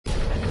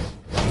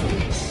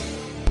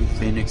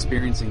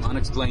experiencing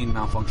unexplained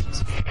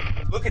malfunctions.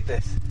 Look at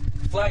this.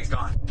 Flag's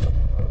gone.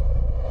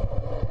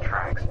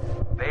 Tracks.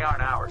 They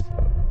aren't ours.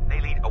 They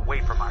lead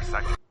away from our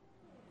section.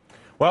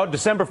 Well,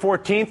 December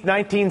 14th,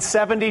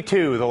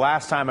 1972, the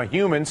last time a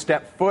human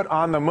stepped foot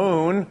on the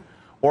moon.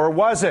 Or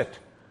was it?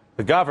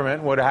 The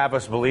government would have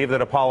us believe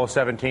that Apollo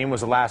 17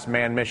 was the last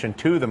manned mission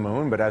to the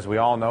moon, but as we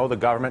all know, the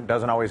government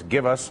doesn't always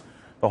give us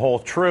the whole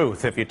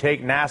truth. If you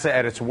take NASA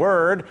at its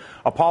word,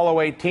 Apollo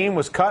 18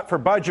 was cut for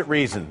budget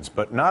reasons,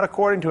 but not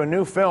according to a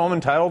new film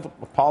entitled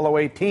Apollo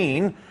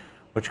 18,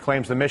 which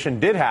claims the mission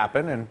did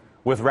happen and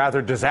with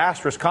rather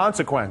disastrous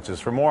consequences.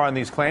 For more on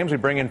these claims, we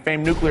bring in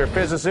famed nuclear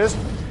physicist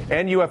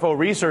and UFO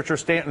researcher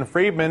Stanton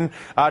Friedman.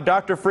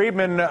 Dr.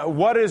 Friedman,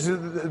 what is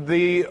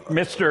the...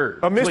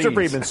 Mr.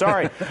 Friedman,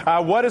 sorry.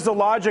 What is the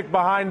logic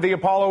behind the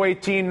Apollo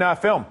 18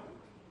 film?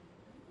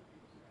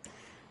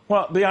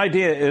 Well, the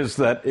idea is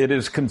that it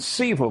is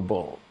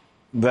conceivable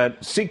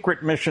that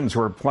secret missions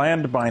were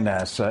planned by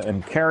NASA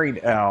and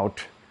carried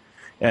out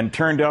and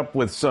turned up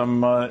with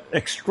some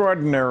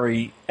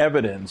extraordinary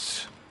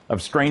evidence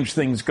of strange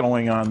things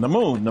going on the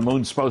moon. The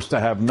moon's supposed to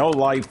have no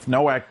life,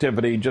 no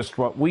activity, just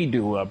what we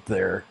do up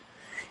there.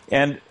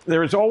 And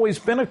there's always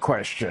been a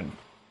question.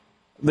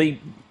 The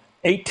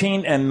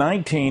 18 and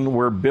 19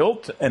 were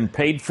built and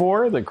paid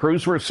for. The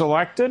crews were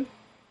selected.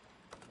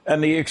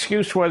 And the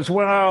excuse was,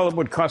 well, it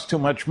would cost too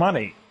much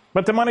money.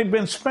 But the money had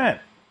been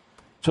spent.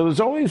 So there's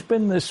always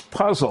been this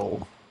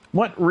puzzle.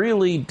 What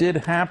really did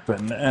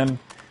happen? And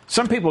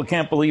some people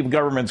can't believe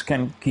governments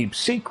can keep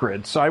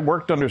secrets. I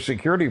worked under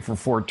security for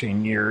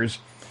 14 years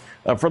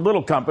for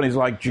little companies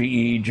like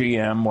GE,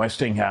 GM,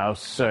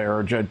 Westinghouse,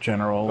 Aerojet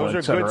General,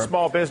 Those are good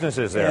small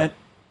businesses there.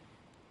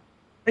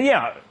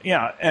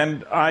 Yeah.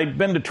 And I've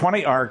been to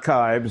 20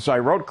 archives. I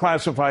wrote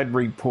classified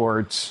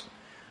reports.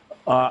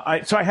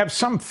 So I have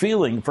some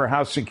feeling for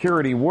how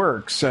security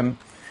works. And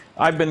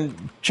I've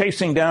been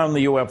chasing down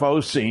the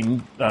UFO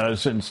scene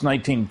since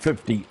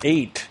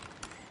 1958.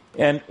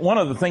 And one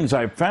of the things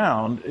I've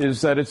found is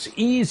that it's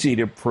easy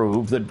to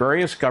prove that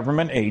various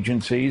government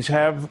agencies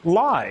have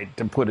lied,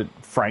 to put it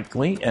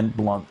frankly and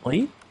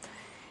bluntly.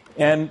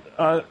 And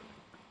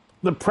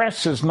the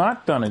press has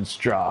not done its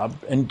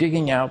job in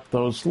digging out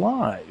those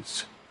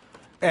lies.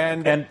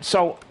 And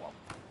so...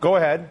 Go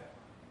ahead.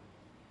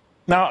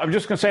 Now, I'm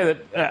just going to say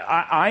that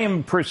I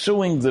am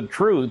pursuing the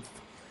truth.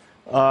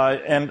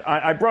 And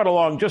I brought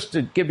along, just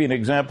to give you an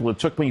example, it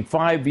took me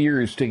 5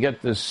 years to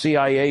get this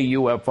CIA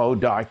UFO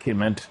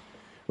document,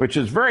 which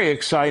is very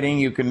exciting.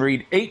 You can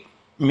read 8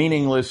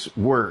 meaningless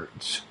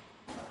words.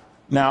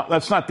 Now,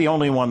 that's not the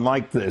only one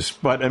like this,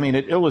 but, I mean,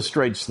 it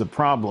illustrates the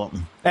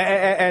problem.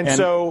 And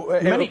so...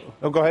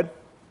 go ahead.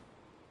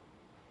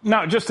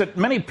 No, just that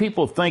many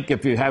people think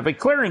if you have a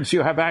clearance,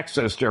 you have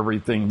access to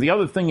everything. The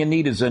other thing you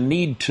need is a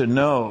need to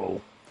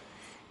know.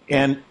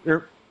 And there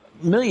are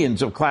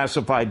millions of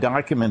classified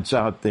documents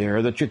out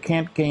there that you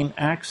can't gain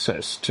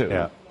access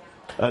to.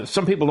 Yeah.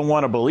 Some people don't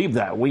want to believe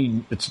that.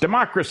 It's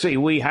democracy.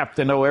 We have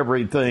to know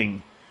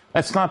everything.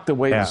 That's not the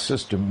way the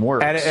system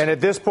works. And at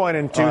this point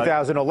in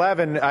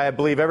 2011, I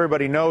believe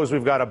everybody knows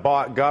we've got a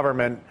bought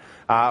government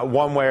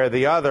one way or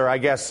the other. I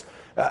guess...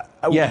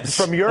 Yes.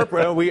 From Europe,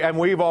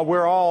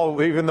 we're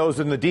all, even those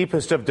in the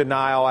deepest of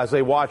denial, as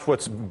they watch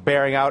what's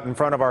bearing out in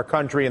front of our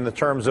country in the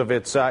terms of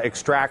its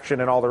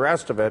extraction and all the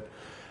rest of it,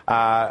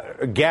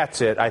 gets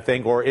it, I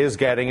think, or is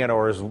getting it,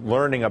 or is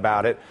learning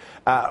about it.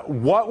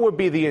 What would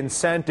be the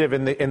incentive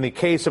in the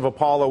case of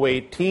Apollo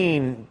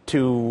 18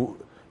 to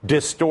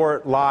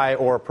distort, lie,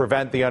 or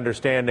prevent the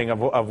understanding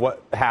of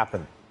what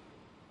happened?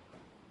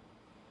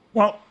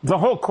 Well, the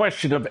whole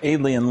question of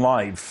alien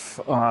life,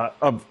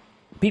 of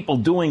people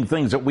doing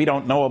things that we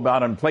don't know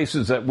about in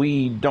places that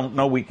we don't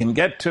know we can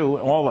get to,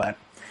 all that,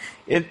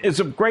 it is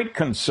of great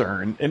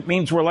concern. It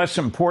means we're less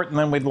important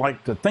than we'd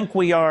like to think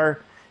we are.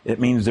 It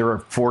means there are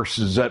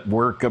forces at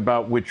work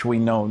about which we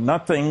know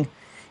nothing.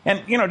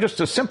 And, just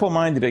a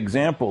simple-minded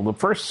example, the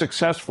first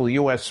successful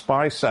U.S.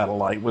 spy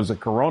satellite was the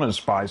Corona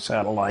spy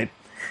satellite.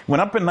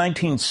 Went up in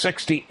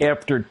 1960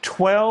 after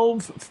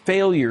 12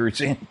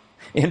 failures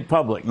in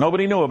public.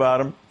 Nobody knew about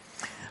them.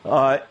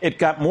 It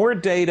got more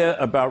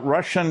data about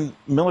Russian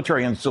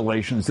military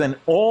installations than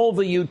all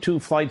the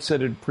U-2 flights that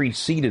had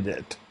preceded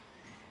it.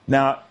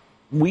 Now,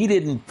 we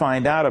didn't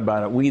find out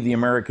about it. We, the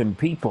American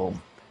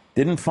people,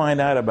 didn't find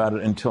out about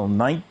it until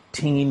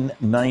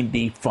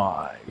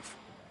 1995.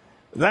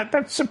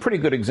 That's a pretty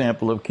good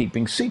example of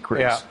keeping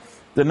secrets. Yeah.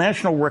 The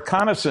National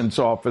Reconnaissance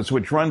Office,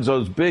 which runs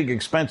those big,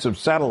 expensive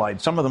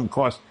satellites, some of them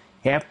cost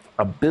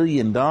 $500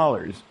 million,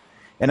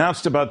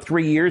 announced about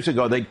 3 years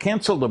ago they'd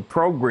canceled a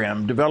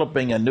program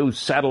developing a new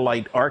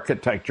satellite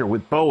architecture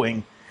with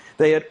Boeing.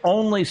 They had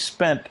only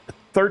spent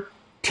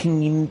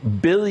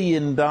 $13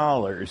 billion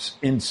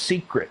in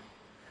secret.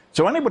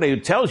 So anybody who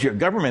tells you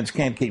governments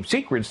can't keep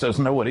secrets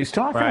doesn't know what he's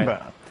talking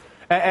about.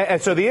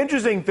 And so the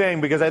interesting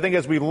thing, because I think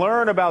as we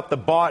learn about the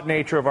bought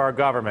nature of our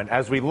government,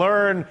 as we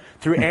learn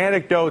through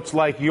anecdotes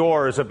like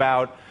yours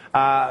about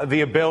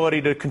the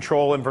ability to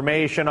control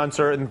information on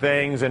certain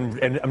things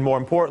and more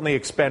importantly,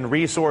 expend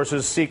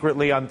resources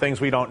secretly on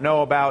things we don't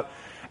know about.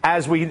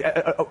 As we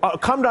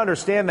come to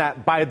understand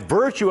that by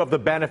virtue of the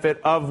benefit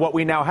of what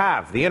we now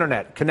have, the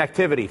internet,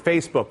 connectivity,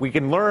 Facebook, we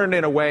can learn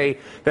in a way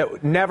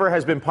that never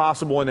has been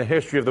possible in the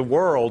history of the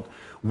world.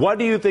 What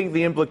do you think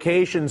the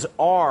implications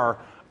are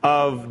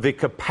of the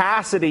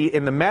capacity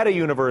in the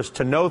meta-universe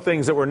to know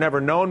things that were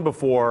never known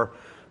before,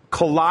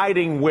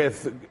 colliding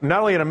with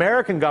not only an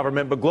American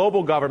government, but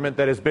global government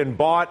that has been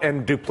bought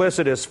and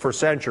duplicitous for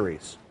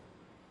centuries?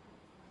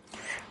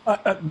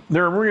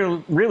 There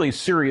are really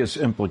serious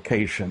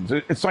implications.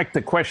 It's like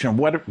the question,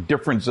 what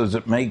difference does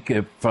it make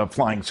if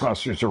flying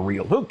saucers are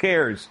real? Who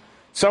cares?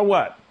 So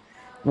what?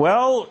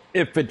 Well,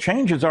 if it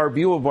changes our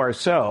view of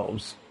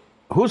ourselves,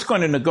 who's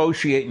going to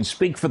negotiate and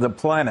speak for the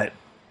planet?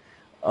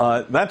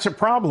 That's a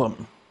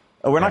problem.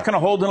 We're not going to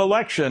hold an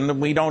election.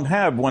 We don't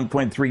have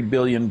 1.3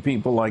 billion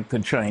people like the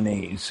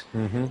Chinese.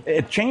 Mm-hmm.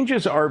 It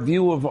changes our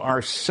view of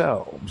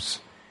ourselves.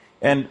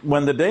 And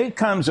when the day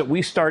comes that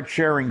we start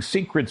sharing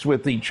secrets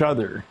with each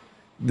other,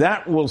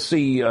 that will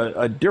see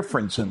a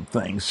difference in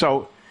things.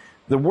 So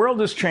the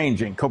world is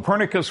changing.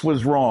 Copernicus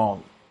was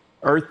wrong.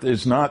 Earth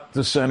is not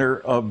the center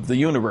of the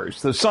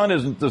universe. The sun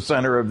isn't the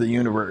center of the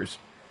universe.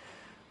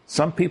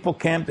 Some people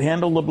can't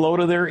handle the blow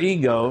to their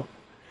ego.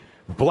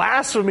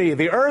 Blasphemy.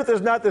 The earth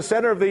is not the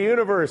center of the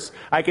universe.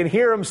 I can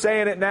hear him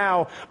saying it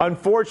now.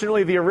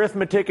 Unfortunately, the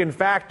arithmetic and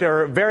fact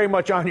are very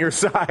much on your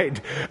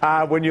side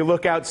when you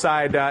look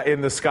outside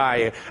in the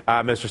sky,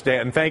 Mr.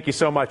 Stanton. Thank you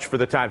so much for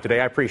the time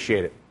today. I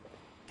appreciate it.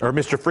 Or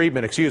Mr.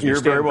 Friedman, excuse me. You're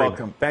Stanton very Friedman.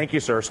 welcome. Thank you,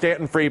 sir.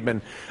 Stanton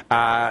Friedman,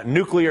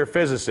 nuclear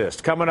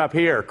physicist. Coming up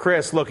here,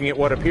 Chris looking at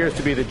what appears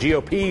to be the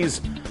GOP's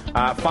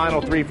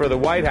final three for the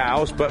White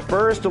House. But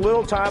first, a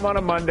little time on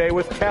a Monday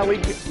with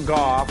Kelly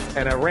Goff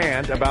and a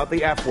rant about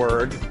the F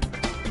word.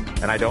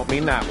 And I don't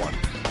mean that one.